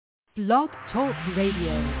Blog Talk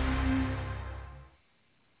Radio.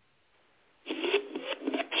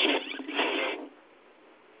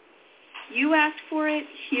 You asked for it,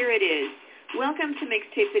 here it is. Welcome to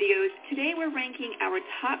Mixtape Videos. Today we're ranking our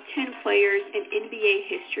top 10 players in NBA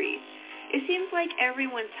history. It seems like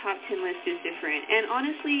everyone's top 10 list is different, and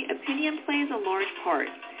honestly, opinion plays a large part.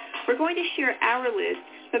 We're going to share our list,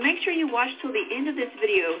 but make sure you watch till the end of this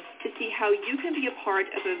video to see how you can be a part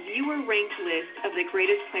of a viewer-ranked list of the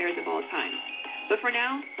greatest players of all time. But for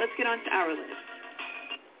now, let's get on to our list.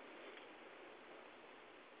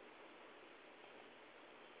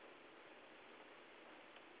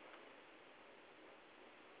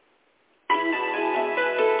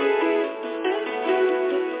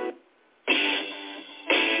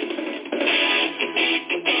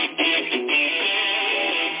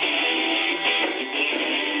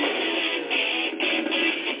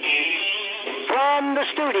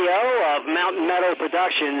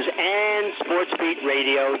 Productions and Sports Beat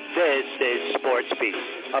Radio, this is Sports Beat,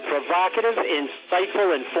 a provocative,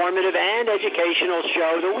 insightful, informative, and educational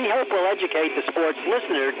show that we hope will educate the sports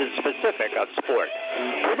listener to the specific of sport.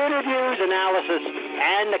 With interviews, analysis,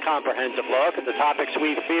 and a comprehensive look at the topics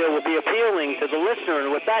we feel will be appealing to the listener.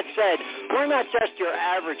 And with that said, we're not just your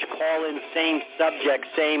average call-in, same subject,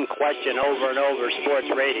 same question over and over sports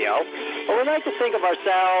radio, but we like to think of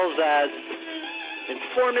ourselves as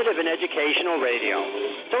informative and educational radio.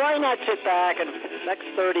 So why not sit back and the next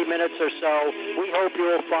 30 minutes or so, we hope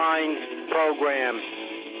you'll find program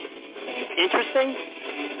interesting,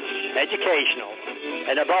 educational,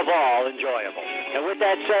 and above all, enjoyable. And with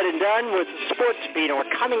that said and done, with Sports Beat, we're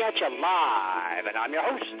coming at you live, and I'm your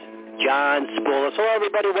host, John Spoulos. Hello,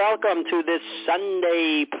 everybody. Welcome to this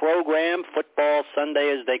Sunday program, Football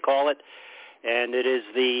Sunday as they call it. And it is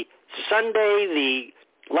the Sunday,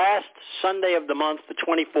 the last Sunday of the month, the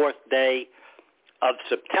 24th day of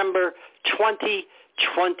September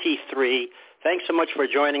 2023. Thanks so much for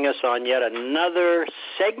joining us on yet another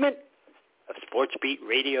segment of Sports Beat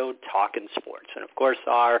Radio, Talkin Sports. And, of course,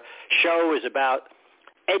 our show is about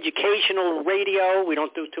educational radio. We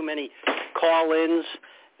don't do too many call-ins,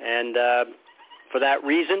 and for that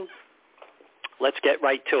reason, let's get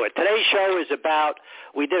right to it. Today's show is about,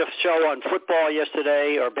 we did a show on football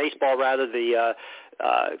yesterday, or baseball rather, the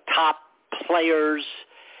top players,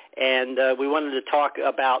 and we wanted to talk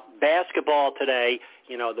about basketball today,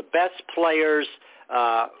 you know, the best players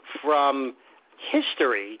from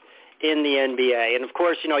history in the NBA. And, of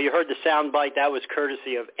course, you know, you heard the soundbite. That was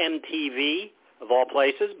courtesy of MTV, of all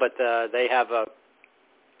places, but they have a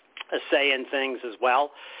say in things as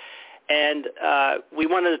well. And we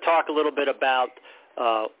wanted to talk a little bit about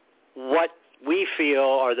what we feel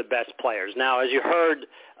are the best players. Now, as you heard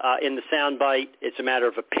in the soundbite, it's a matter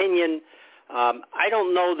of opinion. I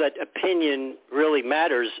don't know that opinion really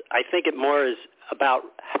matters. I think it more is about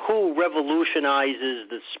who revolutionizes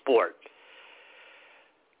the sport.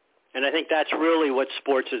 And I think that's really what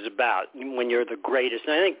sports is about, when you're the greatest.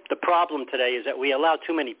 And I think the problem today is that we allow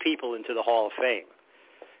too many people into the Hall of Fame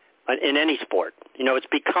in any sport. You know, it's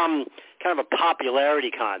become kind of a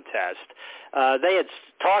popularity contest. They had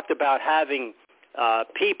talked about having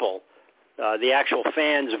people, the actual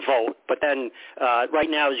fans, vote, but then right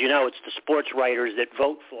now, as you know, it's the sports writers that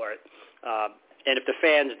vote for it. And if the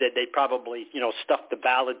fans did, they'd probably, you know, stuff the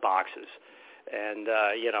ballot boxes. And,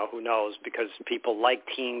 you know, who knows, because people like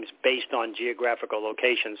teams based on geographical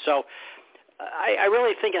location. So I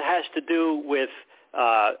really think it has to do with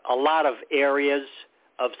a lot of areas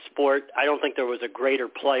of sport. I don't think there was a greater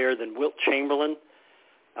player than Wilt Chamberlain.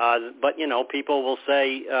 But, you know, people will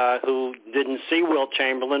say, who didn't see Wilt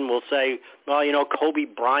Chamberlain, will say, well, you know, Kobe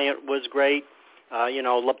Bryant was great. You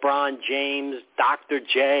know, LeBron James, Dr.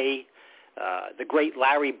 J, the great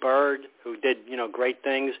Larry Bird, who did, you know, great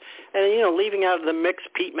things. And, you know, leaving out of the mix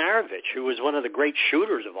Pete Maravich, who was one of the great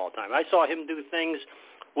shooters of all time. I saw him do things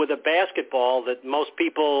with a basketball that most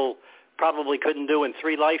people probably couldn't do in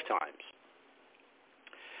 3 lifetimes.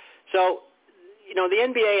 So, you know, the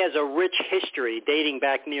NBA has a rich history dating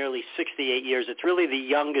back nearly 68 years. It's really the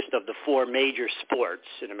youngest of the 4 major sports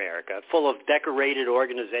in America, full of decorated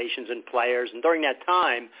organizations and players. And during that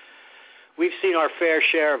time, we've seen our fair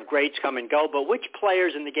share of greats come and go. But which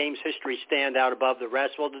players in the game's history stand out above the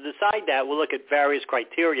rest? Well, to decide that, we'll look at various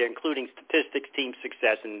criteria, including statistics, team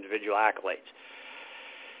success, and individual accolades.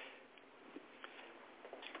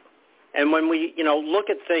 And when we, you know, look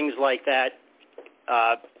at things like that,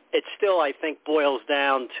 it still, I think, boils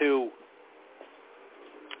down to,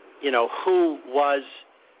 you know, who was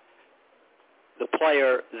the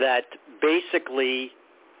player that basically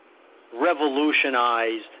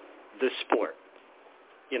revolutionized the sport.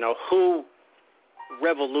 You know, who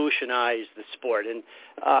revolutionized the sport. And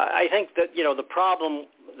I think that, the problem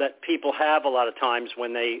that people have a lot of times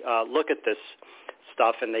when they look at this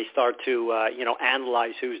stuff and they start to,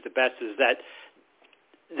 analyze who's the best is that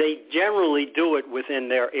they generally do it within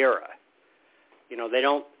their era. They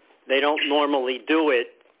don't normally do it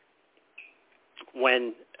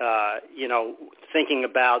when, thinking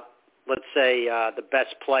about, let's say, the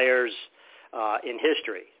best players in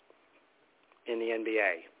history in the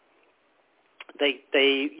NBA. They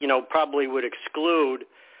probably would exclude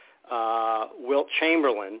Wilt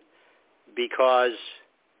Chamberlain because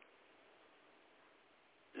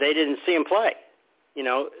they didn't see him play.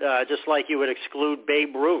 Just like you would exclude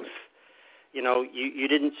Babe Ruth. You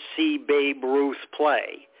didn't see Babe Ruth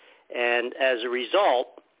play. And as a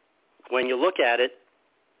result, when you look at it,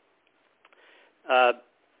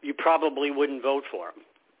 you probably wouldn't vote for him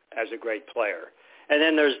as a great player. And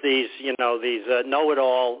then there's these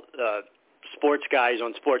know-it-all sports guys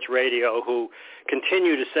on sports radio who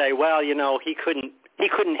continue to say, well, he couldn't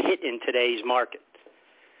hit in today's market.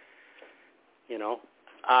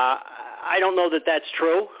 I don't know that that's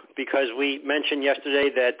true because we mentioned yesterday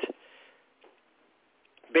that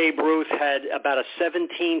Babe Ruth had about a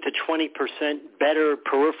 17 to 20% better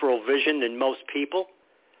peripheral vision than most people.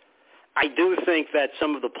 I do think that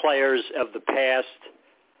some of the players of the past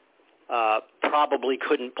probably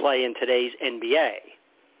couldn't play in today's NBA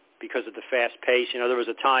because of the fast pace. There was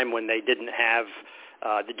a time when they didn't have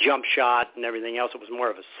the jump shot and everything else. It was more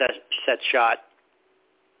of a set shot.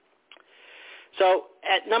 So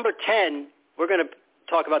at number 10, we're going to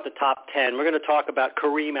talk about the top 10. We're going to talk about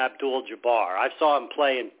Kareem Abdul-Jabbar. I saw him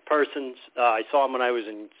play in person. I saw him when I was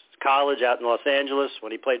in college out in Los Angeles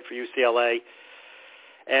when he played for UCLA.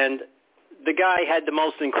 And the guy had the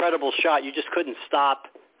most incredible shot. You just couldn't stop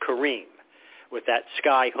Kareem with that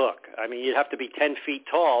sky hook. I mean, you'd have to be 10 feet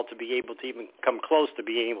tall to be able to even come close to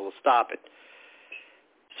being able to stop it.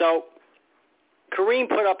 So Kareem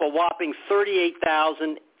put up a whopping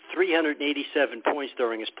 38,387 points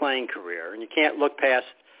during his playing career, and you can't look past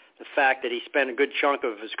the fact that he spent a good chunk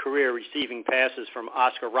of his career receiving passes from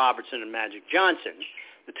Oscar Robertson and Magic Johnson,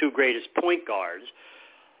 the two greatest point guards.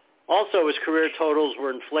 Also, his career totals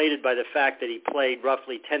were inflated by the fact that he played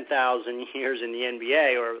roughly 10,000 years in the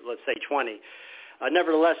NBA, or let's say 20.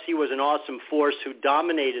 Nevertheless, he was an awesome force who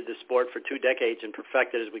dominated the sport for 2 decades and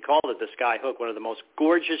perfected, as we called it, the sky hook, one of the most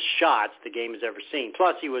gorgeous shots the game has ever seen.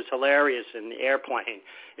 Plus, he was hilarious in the airplane,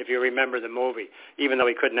 if you remember the movie, even though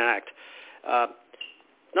he couldn't act.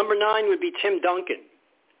 Number 9 would be Tim Duncan.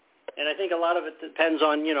 And I think a lot of it depends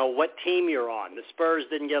on, what team you're on. The Spurs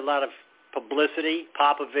didn't get a lot of publicity.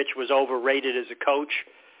 Popovich was overrated as a coach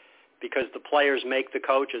because the players make the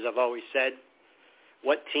coach, as I've always said.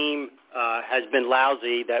 What team has been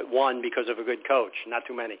lousy that won because of a good coach? Not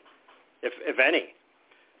too many, if any.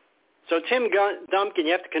 So Tim Duncan,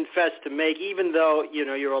 you have to confess to make, even though,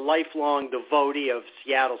 you're a lifelong devotee of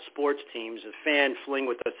Seattle sports teams, a fan fling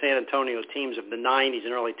with the San Antonio teams of the 90s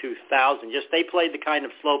and early 2000s, just they played the kind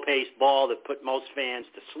of slow-paced ball that put most fans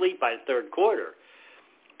to sleep by the third quarter.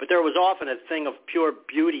 But there was often a thing of pure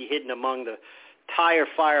beauty hidden among the tire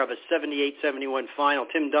fire of a 78-71 final.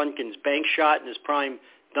 Tim Duncan's bank shot in his prime,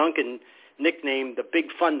 Duncan nicknamed the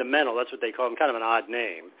Big Fundamental, that's what they call him, kind of an odd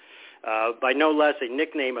name, by no less a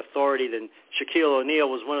nickname authority than Shaquille O'Neal,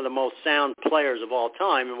 was one of the most sound players of all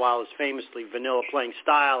time, and while his famously vanilla playing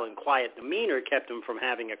style and quiet demeanor kept him from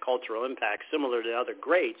having a cultural impact similar to other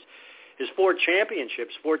greats, his 4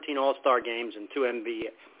 championships, 14 All-Star games, and 2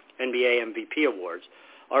 NBA MVP awards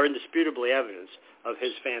are indisputably evidence of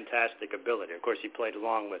his fantastic ability. Of course, he played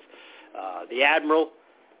along with the Admiral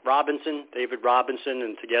Robinson, David Robinson,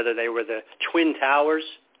 and together they were the Twin Towers,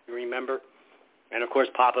 you remember? And, of course,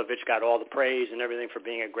 Popovich got all the praise and everything for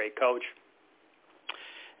being a great coach.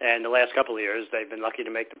 And the last couple of years, they've been lucky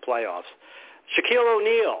to make the playoffs. Shaquille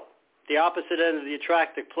O'Neal, the opposite end of the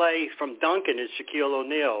attractive play from Duncan is Shaquille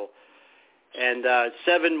O'Neal. And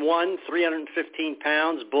 7'1", 315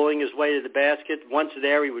 pounds, bullying his way to the basket. Once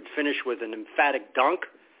there, he would finish with an emphatic dunk,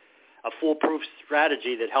 a foolproof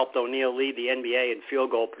strategy that helped O'Neal lead the NBA in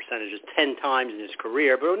field goal percentages 10 times in his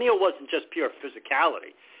career. But O'Neal wasn't just pure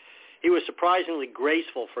physicality. He was surprisingly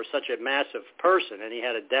graceful for such a massive person, and he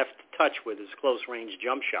had a deft touch with his close-range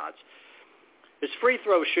jump shots. His free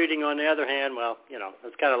throw shooting, on the other hand, well,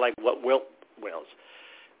 it's kind of like what Wilt wills.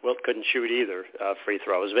 Wilt couldn't shoot either free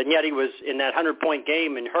throws, but yet he was in that 100-point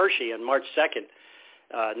game in Hershey on March 2nd,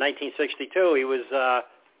 1962. He was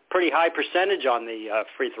pretty high percentage on the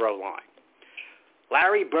free throw line.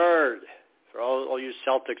 Larry Bird, for all you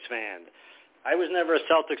Celtics fans, I was never a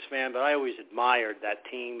Celtics fan, but I always admired that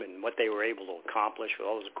team and what they were able to accomplish with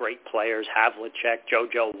all those great players, Havlicek,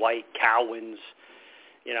 JoJo White, Cowens,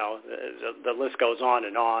 the list goes on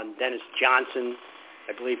and on. Dennis Johnson,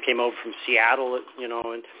 I believe, came over from Seattle,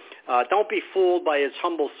 and don't be fooled by his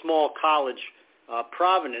humble small college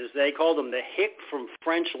provenance. They called him the Hick from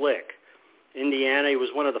French Lick, Indiana. He was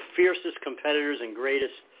one of the fiercest competitors and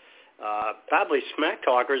greatest, probably smack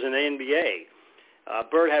talkers in the NBA.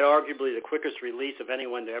 Bird had arguably the quickest release of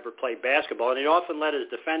anyone to ever play basketball, and he often let his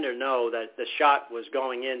defender know that the shot was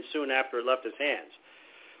going in soon after it left his hands.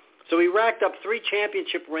 So he racked up 3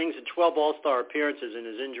 championship rings and 12 All-Star appearances in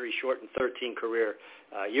his injury-shortened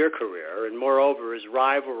 13-year career, and moreover, his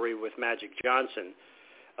rivalry with Magic Johnson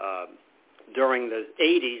during the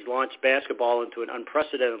 80s launched basketball into an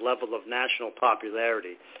unprecedented level of national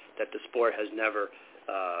popularity that the sport has never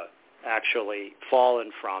actually fallen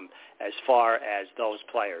from as far as those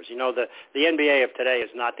players. The NBA of today is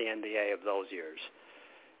not the NBA of those years.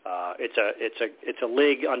 It's a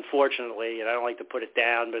league, unfortunately, and I don't like to put it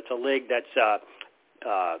down, but it's a league that's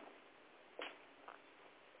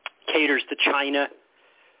caters to China.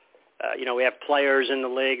 We have players in the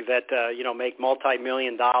league that make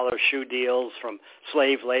multi-million-dollar shoe deals from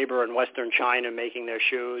slave labor in Western China making their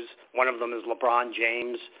shoes. One of them is LeBron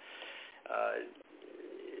James.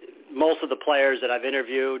 Most of the players that I've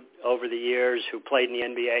interviewed over the years who played in the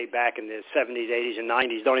NBA back in the 70s, 80s, and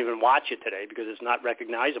 90s don't even watch it today because it's not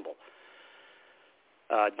recognizable.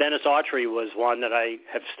 Dennis Autry was one that I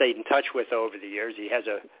have stayed in touch with over the years. He has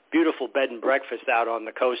a beautiful bed and breakfast out on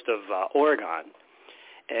the coast of Oregon.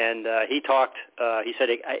 And he said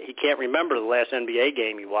he can't remember the last NBA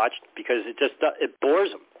game he watched because it bores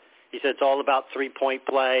him. He said it's all about three-point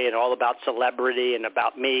play and all about celebrity and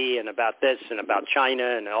about me and about this and about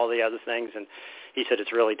China and all the other things. And he said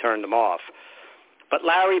it's really turned him off. But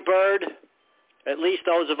Larry Bird, at least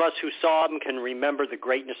those of us who saw him can remember the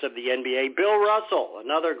greatness of the NBA. Bill Russell,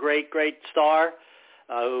 another great star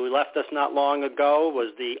who left us not long ago,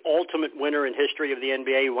 was the ultimate winner in history of the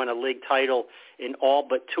NBA. He won a league title in all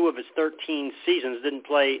but 2 of his 13 seasons. Didn't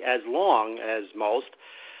play as long as most.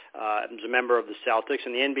 As a member of the Celtics,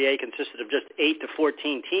 and the NBA consisted of just 8 to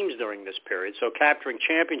 14 teams during this period, so capturing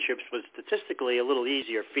championships was statistically a little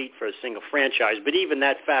easier feat for a single franchise, but even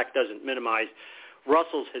that fact doesn't minimize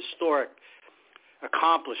Russell's historic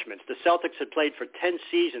accomplishments. The Celtics had played for 10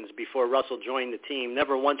 seasons before Russell joined the team,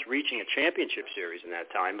 never once reaching a championship series in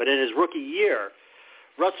that time, but in his rookie year,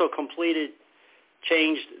 Russell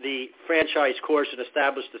changed the franchise course and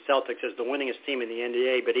established the Celtics as the winningest team in the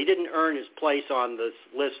NBA, but he didn't earn his place on this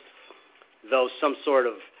list, though some sort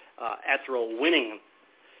of ethereal winning.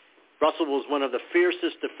 Russell was one of the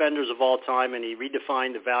fiercest defenders of all time, and he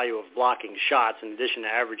redefined the value of blocking shots in addition to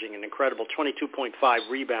averaging an incredible 22.5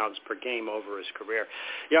 rebounds per game over his career.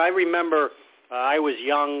 I remember I was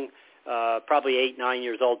young, probably 8, 9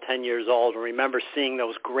 years old, 10 years old, and remember seeing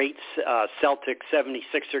those great Celtic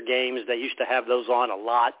 76er games. They used to have those on a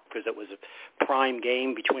lot because it was a prime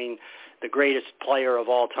game between the greatest player of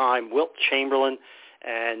all time, Wilt Chamberlain,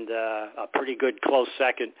 and a pretty good close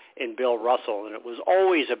second in Bill Russell. And it was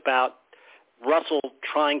always about Russell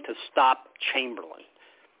trying to stop Chamberlain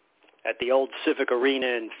at the old Civic Arena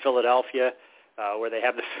in Philadelphia, where they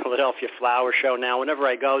have the Philadelphia Flower Show now. Whenever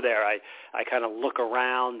I go there, I kind of look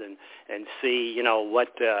around and see,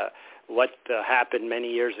 what happened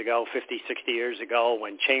many years ago, 50, 60 years ago,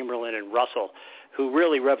 when Chamberlain and Russell, who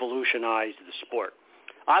really revolutionized the sport.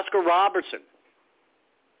 Oscar Robertson.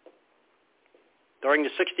 During the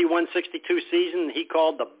 61-62 season, he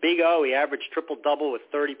called the Big O. He averaged triple-double with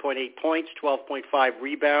 30.8 points, 12.5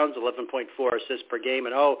 rebounds, 11.4 assists per game,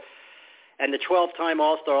 and the 12-time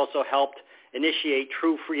All-Star also helped initiate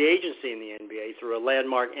true free agency in the NBA through a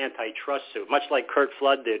landmark antitrust suit, much like Curt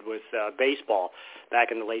Flood did with baseball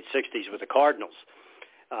back in the late 60s with the Cardinals.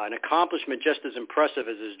 An accomplishment just as impressive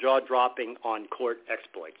as his jaw-dropping on-court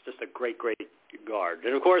exploits. Just a great guard.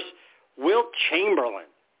 And, of course, Wilt Chamberlain.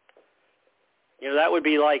 That would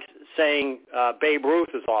be like saying Babe Ruth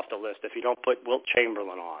is off the list if you don't put Wilt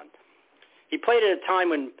Chamberlain on. He played at a time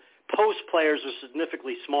when post players were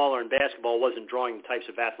significantly smaller and basketball wasn't drawing the types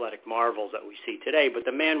of athletic marvels that we see today, but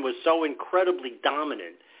the man was so incredibly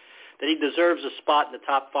dominant that he deserves a spot in the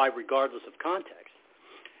top 5 regardless of context.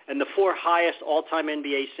 And the 4 highest all-time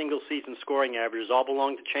NBA single-season scoring averages all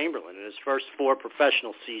belong to Chamberlain in his first 4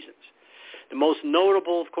 professional seasons. The most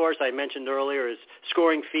notable, of course, I mentioned earlier, his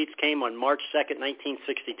scoring feats came on March 2nd,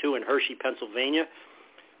 1962 in Hershey, Pennsylvania,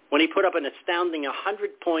 when he put up an astounding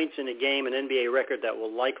 100 points in a game, an NBA record that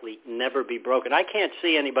will likely never be broken. I can't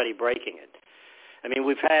see anybody breaking it. I mean,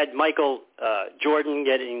 we've had Michael Jordan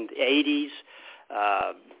get in the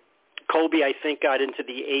 80s. Kobe, I think, got into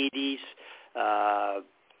the 80s.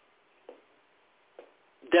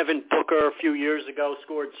 Devin Booker a few years ago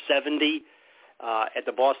scored 70 at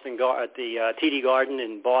the TD Garden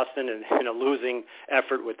in Boston in a losing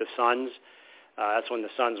effort with the Suns. That's when the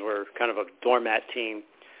Suns were kind of a doormat team.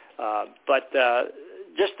 But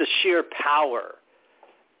just the sheer power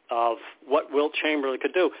of what Wilt Chamberlain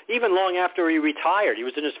could do. Even long after he retired, he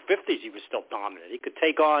was in his 50s, he was still dominant. He could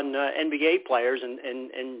take on NBA players and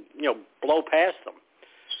blow past them.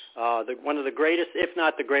 One of the greatest, if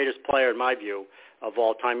not the greatest player in my view, of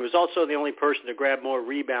all time. He was also the only person to grab more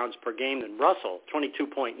rebounds per game than Russell,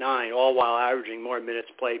 22.9, all while averaging more minutes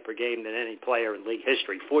played per game than any player in league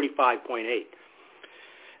history, 45.8.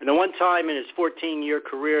 And the one time in his 14-year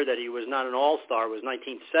career that he was not an all-star was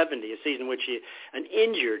 1970, a season in which an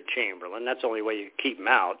injured Chamberlain, that's the only way you keep him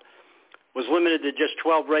out, was limited to just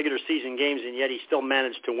 12 regular season games, and yet he still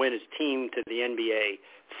managed to win his team to the NBA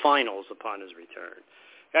Finals upon his return.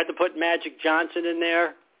 Had to put Magic Johnson in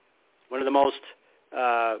there, one of the most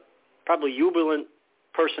probably jubilant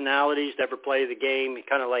personalities to ever play the game,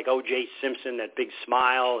 kind of like O.J. Simpson, that big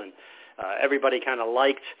smile, and everybody kind of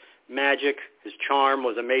liked Magic. His charm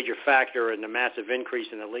was a major factor in the massive increase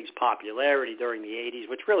in the league's popularity during the 80s,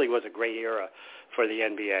 which really was a great era for the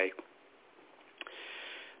NBA.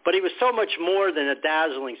 But he was so much more than a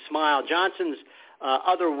dazzling smile. Johnson's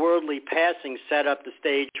otherworldly passing set up the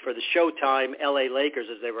stage for the Showtime LA Lakers,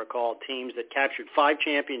 as they were called, teams that captured 5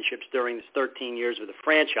 championships during his 13 years with the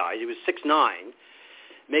franchise. He was 6'9",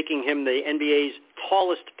 making him the NBA's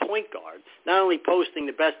tallest point guard, not only posting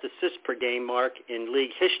the best assist per game mark in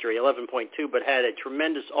league history, 11.2, but had a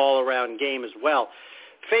tremendous all-around game as well.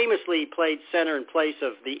 Famously, he played center in place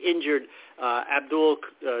of the injured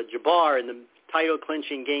Abdul-Jabbar in the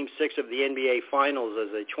title-clinching Game 6 of the NBA Finals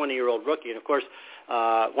as a 20-year-old rookie. And, of course,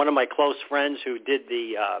 one of my close friends who did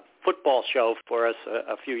the football show for us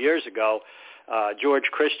a few years ago, George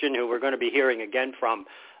Christian, who we're going to be hearing again from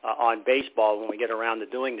on baseball when we get around to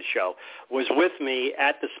doing the show, was with me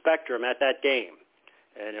at the Spectrum at that game.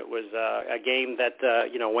 And it was a game that,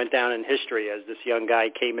 went down in history as this young guy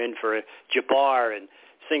came in for Jabbar and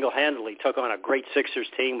single-handedly took on a great Sixers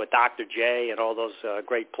team with Dr. J and all those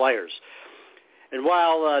great players. And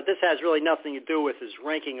while this has really nothing to do with his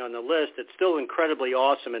ranking on the list, it's still incredibly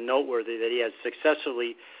awesome and noteworthy that he has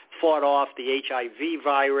successfully fought off the HIV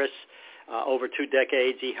virus over 2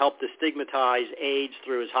 decades. He helped to stigmatize AIDS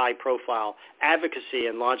through his high-profile advocacy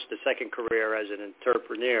and launched a second career as an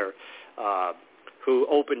entrepreneur who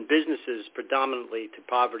opened businesses predominantly to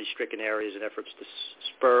poverty-stricken areas in efforts to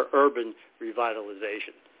spur urban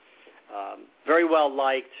revitalization. Very well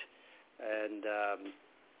liked, and,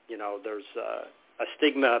 there's a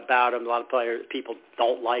stigma about him. A lot of people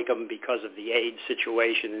don't like him because of the AIDS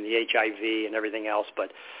situation and the HIV and everything else.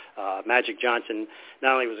 But Magic Johnson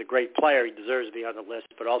not only was a great player, he deserves to be on the list,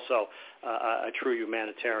 but also a true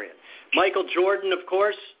humanitarian. Michael Jordan, of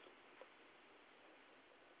course,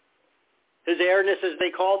 his airness, as they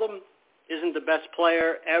called him, isn't the best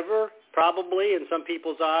player ever, probably in some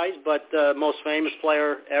people's eyes, but most famous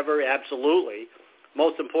player ever, absolutely.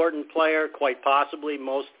 Most important player, quite possibly.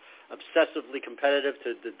 Most obsessively competitive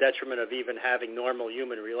to the detriment of even having normal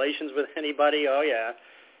human relations with anybody. Oh yeah,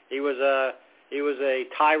 he was a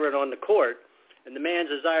tyrant on the court, and the man's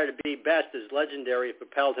desire to be best is legendary. It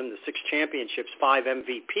propelled him to 6 championships, 5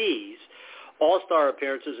 MVPs, all-star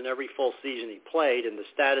appearances in every full season he played, and the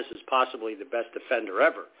status is possibly the best defender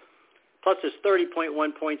ever. Plus, his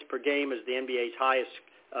 30.1 points per game is the NBA's highest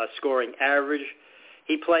scoring average.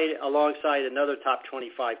 He played alongside another top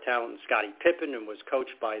 25 talent, Scottie Pippen, and was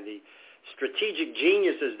coached by the strategic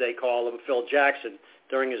genius, as they call him, Phil Jackson,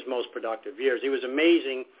 during his most productive years. He was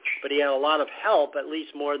amazing, but he had a lot of help, at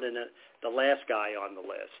least more than the last guy on the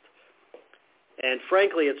list. And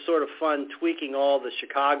frankly, it's sort of fun tweaking all the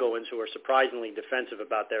Chicagoans who are surprisingly defensive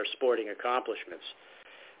about their sporting accomplishments.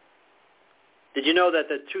 Did you know that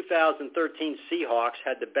the 2013 Seahawks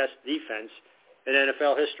had the best defense in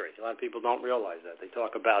NFL history? A lot of people don't realize that. They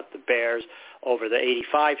talk about the Bears over the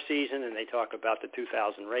 85 season, and they talk about the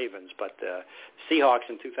 2000 Ravens, but the Seahawks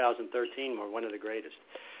in 2013 were one of the greatest.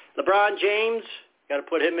 LeBron James, got to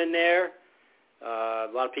put him in there. A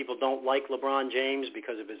lot of people don't like LeBron James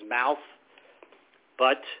because of his mouth,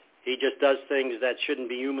 but he just does things that shouldn't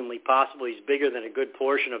be humanly possible. He's bigger than a good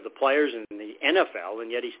portion of the players in the NFL, and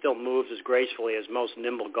yet he still moves as gracefully as most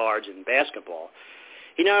nimble guards in basketball.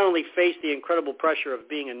 He not only faced the incredible pressure of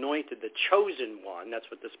being anointed the chosen one, that's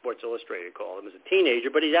what the Sports Illustrated called him as a teenager,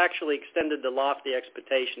 but he's actually extended the lofty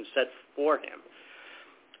expectations set for him.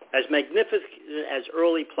 As magnificent as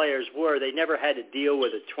early players were, they never had to deal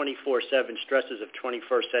with the 24/7 stresses of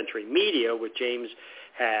 21st century media, which James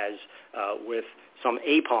has with some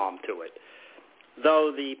aplomb to it.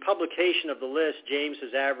 Though the publication of the list, James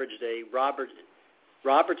has averaged a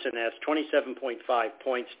Robertson-esque 27.5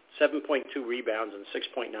 points, 7.2 rebounds, and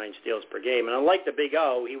 6.9 steals per game. And unlike the Big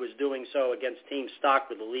O, he was doing so against teams stocked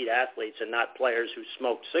with elite athletes and not players who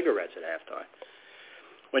smoked cigarettes at halftime.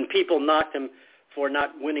 When people knocked him for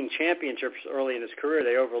not winning championships early in his career,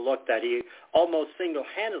 they overlooked that he almost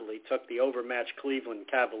single-handedly took the overmatched Cleveland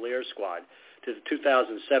Cavaliers squad to the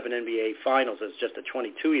 2007 NBA Finals as just a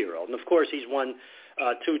 22-year-old. And, of course, he's won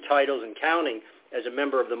 2 titles and counting as a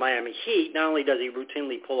member of the Miami Heat. Not only does he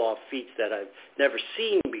routinely pull off feats that I've never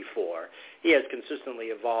seen before, he has consistently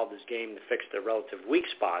evolved his game to fix the relative weak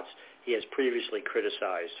spots he has previously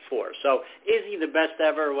criticized for. So is he the best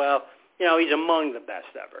ever? Well, he's among the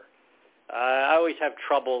best ever. I always have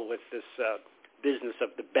trouble with this business of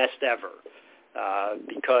the best ever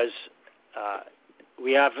because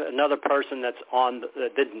we have another person that's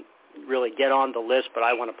that didn't really get on the list, but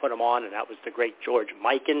I want to put him on, and that was the great George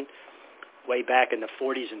Mikan, way back in the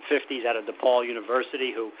 40s and 50s out of DePaul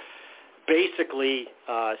University, who basically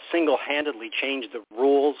single-handedly changed the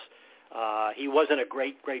rules. He wasn't a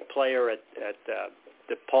great player at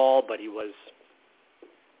DePaul, but he was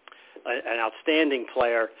an outstanding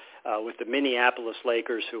player with the Minneapolis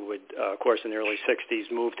Lakers, who would, of course, in the early 60s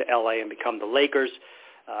move to L.A. and become the Lakers.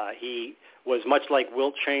 He was much like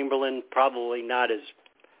Wilt Chamberlain, probably not as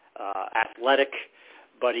athletic,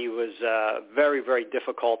 but he was very, very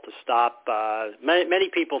difficult to stop. Many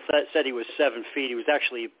people said he was 7 feet. He was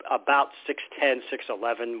actually about 6'10",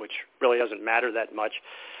 6'11", which really doesn't matter that much.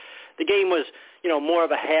 The game was, more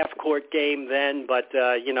of a half-court game then, but,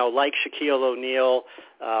 like Shaquille O'Neal,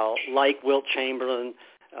 like Wilt Chamberlain,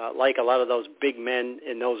 like a lot of those big men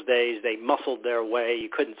in those days, they muscled their way. You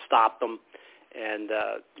couldn't stop them. And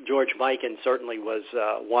George Mikan certainly was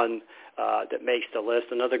one that makes the list.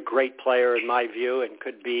 Another great player in my view, and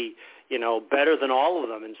could be, better than all of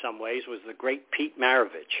them in some ways, was the great Pete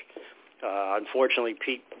Maravich. Unfortunately,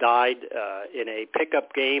 Pete died in a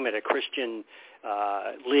pickup game at a Christian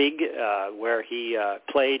league where he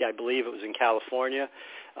played. I believe it was in California.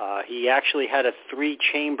 He actually had a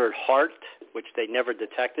 3-chambered heart, which they never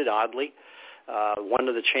detected, oddly. One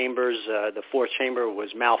of the chambers, the 4th chamber, was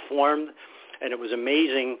malformed, and it was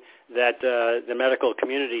amazing that the medical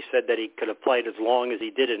community said that he could have played as long as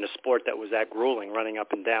he did in a sport that was that grueling, running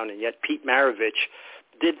up and down, and yet Pete Maravich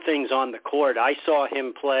did things on the court. I saw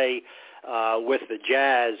him play with the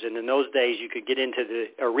Jazz, and in those days you could get into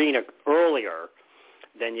the arena earlier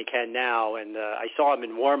than you can now, and I saw him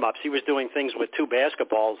in warm-ups. He was doing things with 2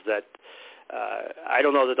 basketballs that I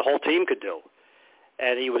don't know that the whole team could do.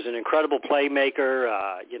 And he was an incredible playmaker.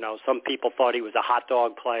 Some people thought he was a hot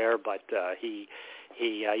dog player, but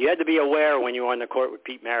you had to be aware when you were on the court with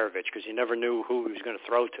Pete Maravich because you never knew who he was going to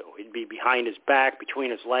throw to. He'd be behind his back,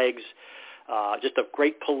 between his legs, just a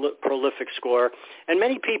great prolific scorer. And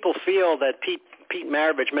many people feel that Pete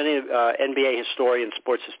Maravich, many NBA historians,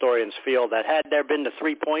 sports historians feel that had there been the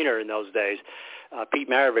three-pointer in those days, Pete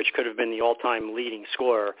Maravich could have been the all-time leading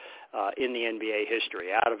scorer in the NBA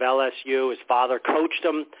history. Out of LSU, his father coached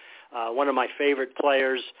him, one of my favorite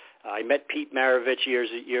players. I met Pete Maravich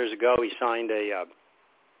years ago. He signed a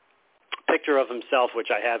picture of himself, which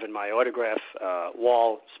I have in my autograph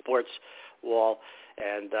wall, sports wall,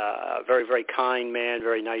 and a very, very kind man,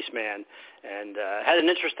 very nice man, and had an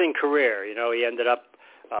interesting career. He ended up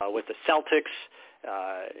with the Celtics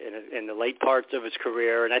in the late parts of his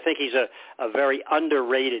career, and I think he's a very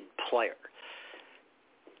underrated player.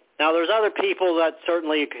 Now, there's other people that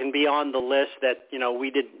certainly can be on the list that,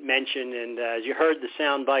 we didn't mention, and as you heard the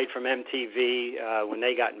soundbite from MTV when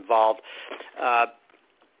they got involved,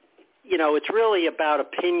 it's really about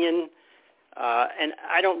opinion, and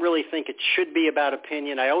I don't really think it should be about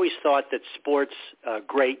opinion. I always thought that sports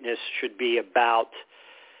greatness should be about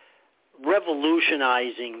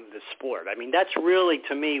revolutionizing the sport. I mean, that's really,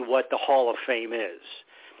 to me, what the Hall of Fame is.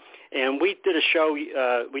 And we did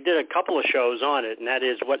a couple of shows on it, and that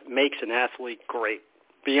is what makes an athlete great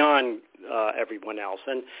beyond everyone else.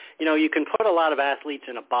 And, you can put a lot of athletes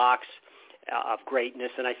in a box of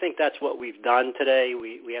greatness, and I think that's what we've done today.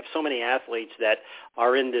 We have so many athletes that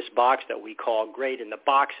are in this box that we call great, and the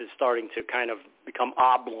box is starting to kind of become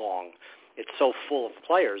oblong. It's so full of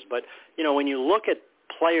players. But, when you look at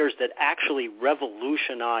players that actually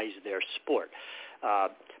revolutionize their sport,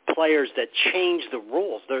 players that change the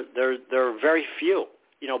rules, there are very few.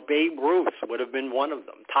 Babe Ruth would have been one of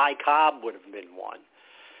them. Ty Cobb would have been one.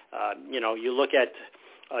 You look at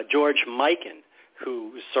George Mikan,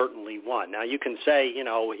 who certainly won. Now, you can say,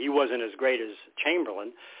 he wasn't as great as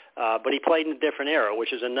Chamberlain, but he played in a different era,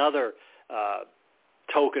 which is another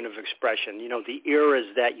token of expression. The eras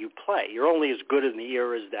that you play. You're only as good in the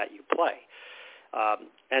eras that you play.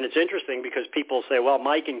 And it's interesting because people say, well,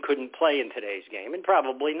 Mikan couldn't play in today's game, and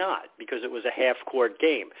probably not because it was a half-court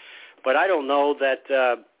game. But I don't know that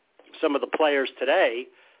some of the players today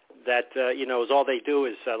that, is all they do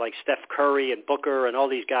is like Steph Curry and Booker and all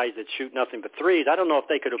these guys that shoot nothing but threes. I don't know if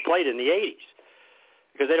they could have played in the 80s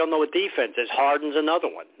because they don't know what defense is. Harden's another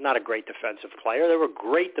one, not a great defensive player. There were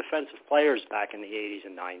great defensive players back in the 80s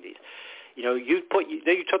and 90s. You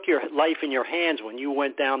took your life in your hands when you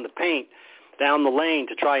went down the paint, down the lane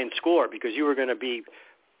to try and score because you were going to be,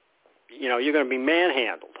 you're going to be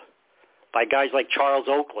manhandled by guys like Charles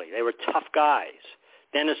Oakley. They were tough guys.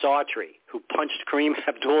 Dennis Autry, who punched Kareem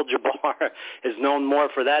Abdul-Jabbar, is known more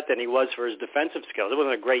for that than he was for his defensive skills. He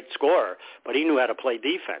wasn't a great scorer, but he knew how to play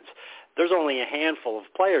defense. There's only a handful of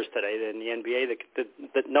players today in the NBA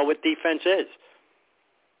that know what defense is.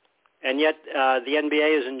 And yet the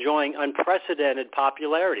NBA is enjoying unprecedented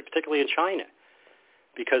popularity, particularly in China,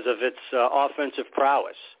 because of its offensive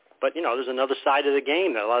prowess. But, there's another side of the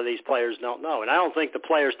game that a lot of these players don't know. And I don't think the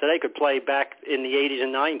players today could play back in the 80s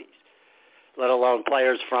and 90s, let alone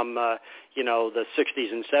players from, the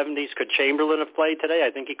 60s and 70s. Could Chamberlain have played today?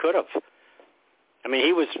 I think he could have. I mean,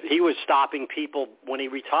 he was stopping people when he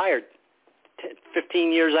retired.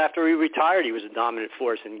 15 years after he retired, he was a dominant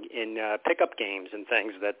force in pickup games and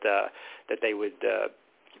things that they would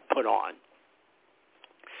put on.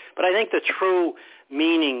 But I think the true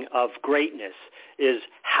meaning of greatness is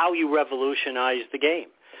how you revolutionize the game.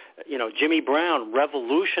 Jimmy Brown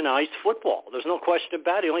revolutionized football. There's no question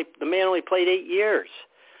about it. The man only played 8 years.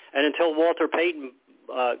 And until Walter Payton,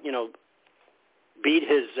 beat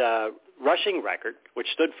his rushing record, which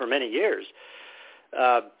stood for many years,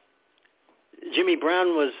 Jimmy Brown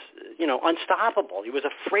was, unstoppable. He was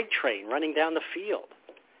a freight train running down the field.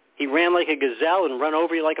 He ran like a gazelle and run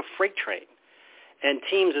over you like a freight train. And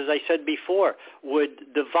teams, as I said before,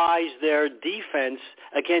 would devise their defense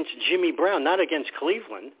against Jimmy Brown, not against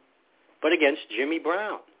Cleveland, but against Jimmy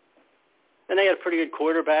Brown. And they had a pretty good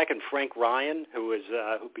quarterback in Frank Ryan, who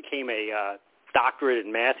became a doctorate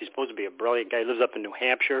in math. He's supposed to be a brilliant guy. He lives up in New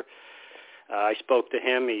Hampshire. I spoke to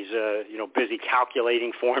him. He's busy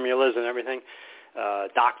calculating formulas and everything.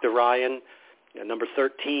 Dr. Ryan, number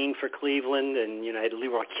 13 for Cleveland, and had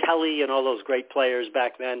Leroy Kelly and all those great players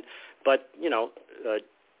back then. But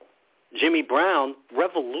Jimmy Brown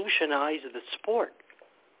revolutionized the sport.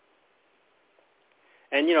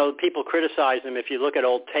 And people criticize him if you look at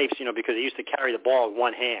old tapes, because he used to carry the ball in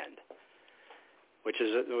one hand, which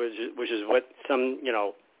is what some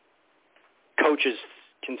coaches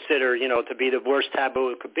consider to be the worst taboo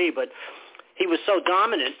it could be. But he was so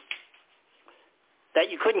dominant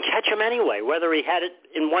that you couldn't catch him anyway, whether he had it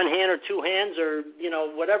in one hand or two hands or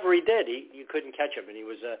whatever he did, you couldn't catch him, and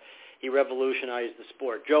he revolutionized the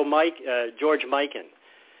sport. George Mikan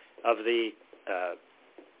of the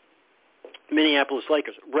Minneapolis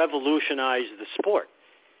Lakers revolutionized the sport.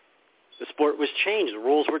 The sport was changed. The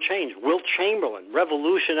rules were changed. Wilt Chamberlain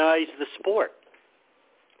revolutionized the sport.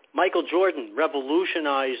 Michael Jordan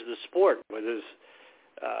revolutionized the sport with his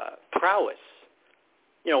prowess.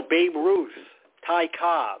 Babe Ruth, Ty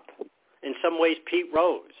Cobb, in some ways Pete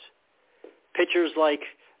Rose. Pitchers like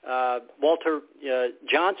Walter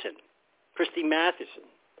Johnson, Christy Mathewson,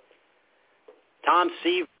 Tom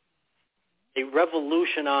Seaver. They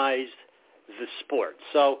revolutionized the sport.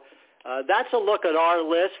 So that's a look at our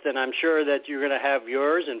list, and I'm sure that you're going to have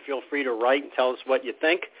yours, and feel free to write and tell us what you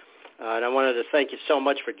think. And I wanted to thank you so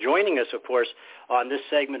much for joining us, of course, on this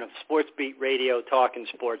segment of Sports Beat Radio Talkin'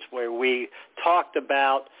 Sports, where we talked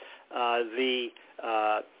about the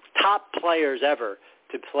top players ever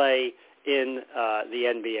to play in the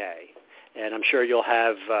NBA. And I'm sure you'll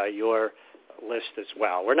have your list as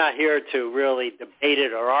well. We're not here to really debate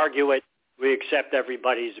it or argue it. We accept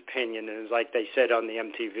everybody's opinion, and it's like they said on the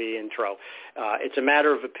MTV intro. It's a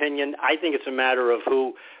matter of opinion. I think it's a matter of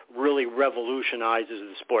who really revolutionizes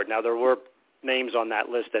the sport. Now, there were names on that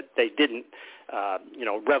list that they didn't,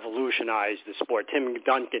 revolutionize the sport. Tim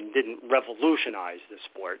Duncan didn't revolutionize the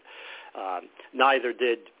sport. Neither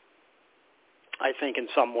did, I think, in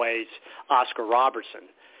some ways, Oscar Robertson.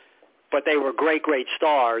 But they were great, great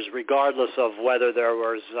stars, regardless of whether there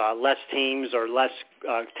was less teams or less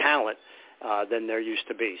talent than there used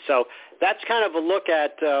to be. So that's kind of a look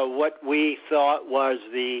at what we thought was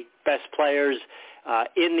the best players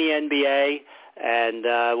in the NBA, and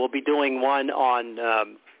we'll be doing one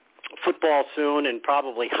on football soon and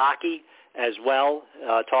probably hockey as well,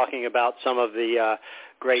 talking about some of the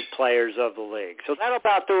great players of the league. So that'll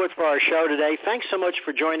about do it for our show today. Thanks so much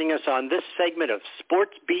for joining us on this segment of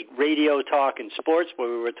Sports Beat Radio Talk in Sports, where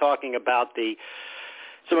we were talking about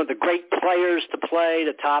some of the great players to play,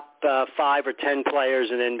 the top 5 or 10 players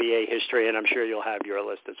in NBA history, and I'm sure you'll have your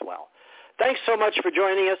list as well. Thanks so much for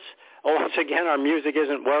joining us. Once again, our music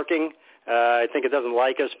isn't working. I think it doesn't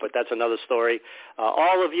like us, but that's another story.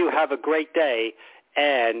 All of you have a great day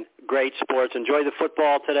and great sports. Enjoy the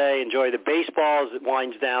football today. Enjoy the baseball as it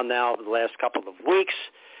winds down now for the last couple of weeks.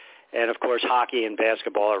 And, of course, hockey and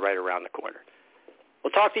basketball are right around the corner.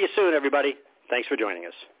 We'll talk to you soon, everybody. Thanks for joining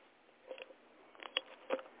us.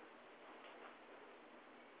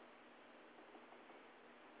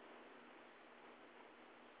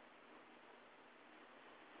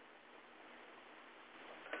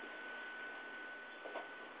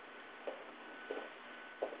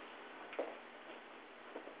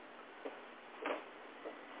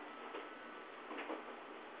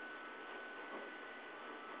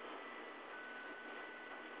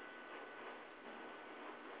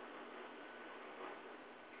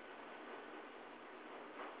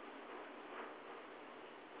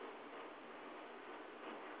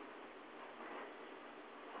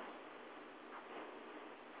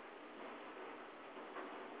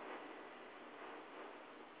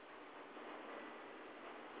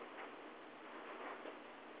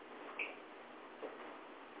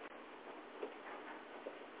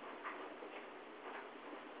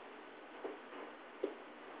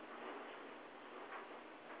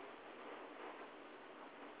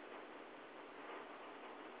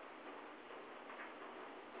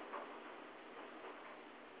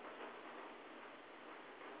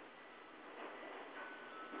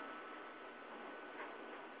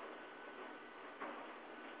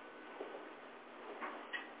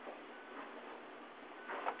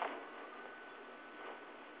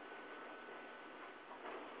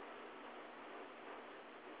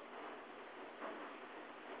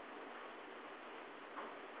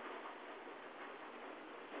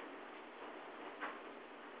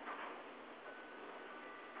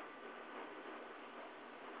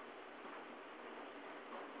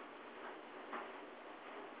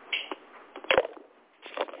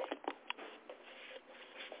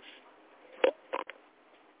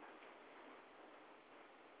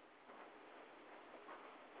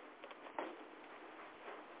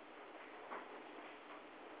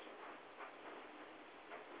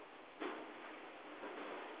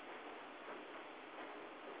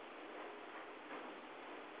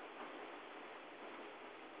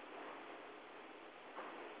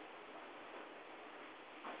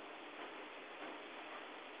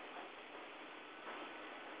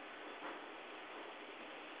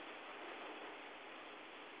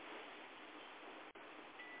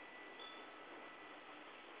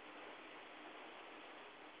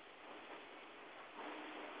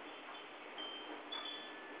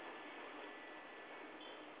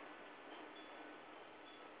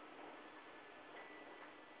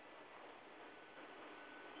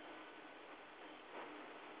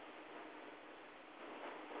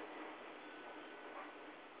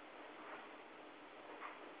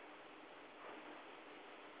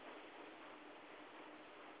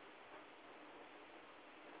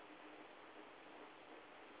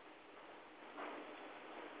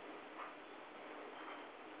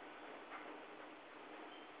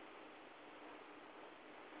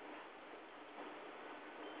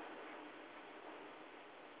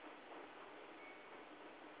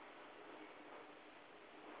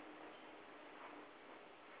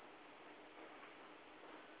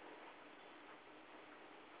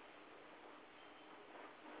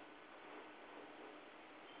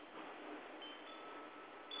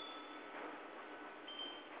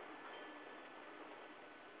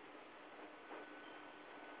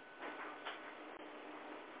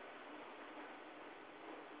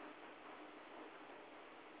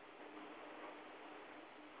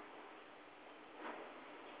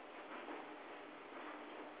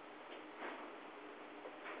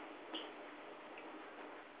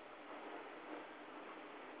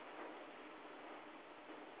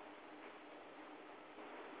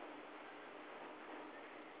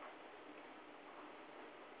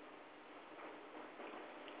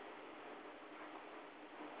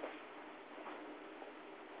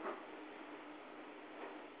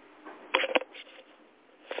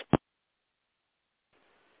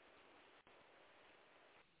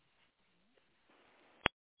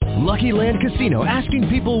 Lucky Land Casino, asking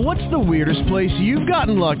people, what's the weirdest place you've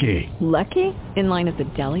gotten lucky? Lucky? In line at the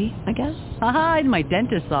deli, I guess? Aha, in my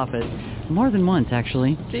dentist's office. More than once,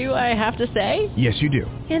 actually. Do I have to say? Yes, you do.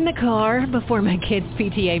 In the car before my kids'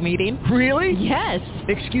 PTA meeting. Really? Yes.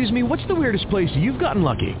 Excuse me, what's the weirdest place you've gotten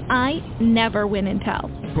lucky? I never win and tell.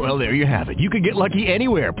 Well, there you have it. You can get lucky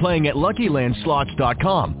anywhere, playing at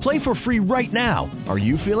LuckyLandSlots.com. Play for free right now. Are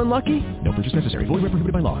you feeling lucky? No purchase necessary. Void where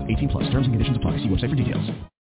prohibited by law. 18+. Terms and conditions apply. See website for details.